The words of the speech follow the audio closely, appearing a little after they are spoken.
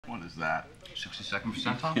What is that? 62nd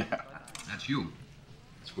percentile? Yeah. That's you.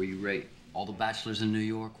 That's where you rate. All the bachelors in New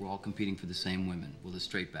York, we're all competing for the same women. We're the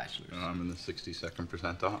straight bachelors. I'm in the 62nd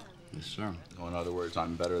percentile. Yes, sir. So in other words,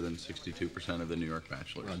 I'm better than 62% of the New York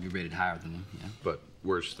bachelors. Well, you're rated higher than them, yeah. But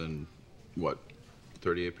worse than, what,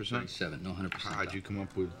 38%? 37, no 100%. How'd you come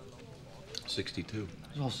up with 62?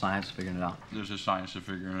 There's all science figuring it out. There's a science to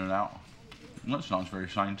figuring it out. Well, that sounds very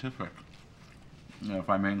scientific. You know, if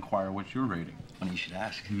I may inquire, what's your rating? Funny you should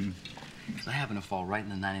ask. Because I happen to fall right in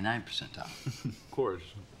the 99 percentile. Of course.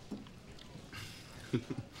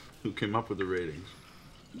 Who came up with the ratings?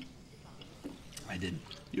 I did.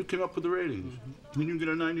 You came up with the ratings, and you get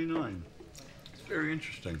a 99. It's very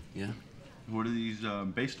interesting. Yeah? What are these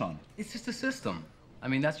based on? It's just a system. I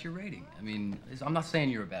mean, that's your rating. I mean, I'm not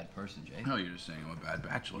saying you're a bad person, Jay. No, you're just saying I'm a bad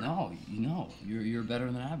bachelor. No, you're better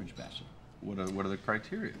than an average bachelor. What are the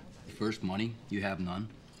criteria? First, money. You have none.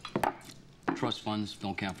 Trust funds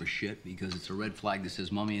don't count for shit because it's a red flag that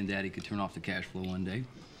says mommy and daddy could turn off the cash flow one day.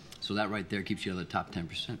 So that right there keeps you out of the top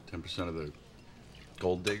 10%. 10% of the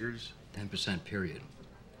gold diggers? 10% period.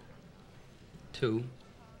 2,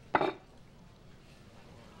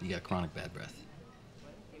 you got chronic bad breath.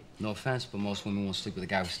 No offense, but most women won't sleep with a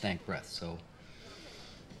guy with stank breath, so...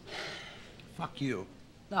 Fuck you.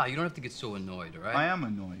 No, you don't have to get so annoyed, all right? I am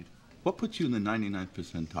annoyed. What puts you in the 99th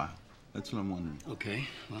percentile? That's what I'm wondering. Okay,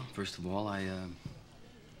 well, first of all,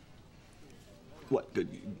 What,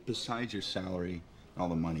 besides your salary, all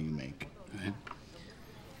the money you make? Right.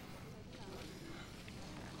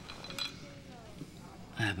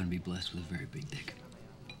 I happen to be blessed with a very big dick.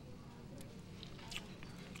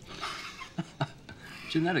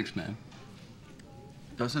 Genetics, man.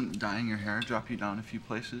 Doesn't dyeing your hair drop you down a few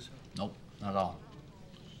places? Nope, not at all.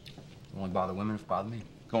 Only bother women if it bother me.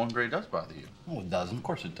 Going gray does bother you. Oh, it doesn't. Of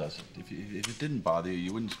course it doesn't. If it didn't bother you,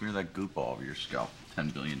 you wouldn't smear that goop all over your scalp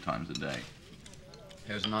 10 billion times a day.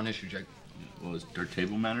 Hair's a non-issue, Jake. Well, is their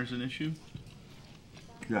table manners an issue?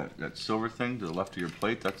 Yeah, that silver thing to the left of your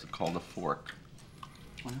plate, that's called a fork.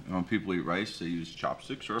 Oh. And when people eat rice, they use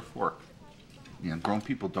chopsticks or a fork. You know, grown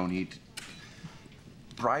people don't eat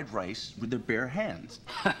fried rice with their bare hands.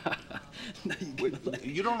 No,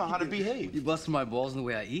 You don't know how to behave. You busting my balls in the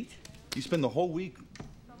way I eat? You spend the whole week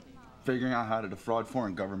figuring out how to defraud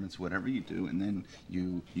foreign governments, whatever you do, and then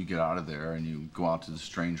you get out of there and you go out to the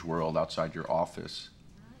strange world outside your office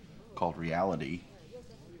called reality,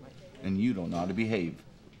 and you don't know how to behave.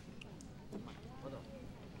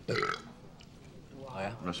 Oh,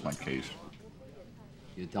 yeah? Rest my case.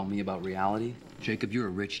 You tell me about reality? Jacob, you're a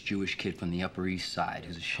rich Jewish kid from the Upper East Side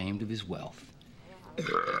who's ashamed of his wealth.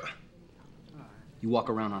 You walk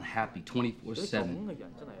around unhappy 24/7,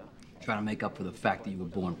 trying to make up for the fact that you were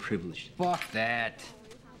born privileged. Fuck that.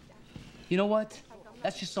 You know what?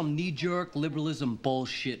 That's just some knee-jerk liberalism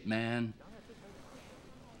bullshit, man.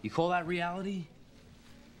 You call that reality?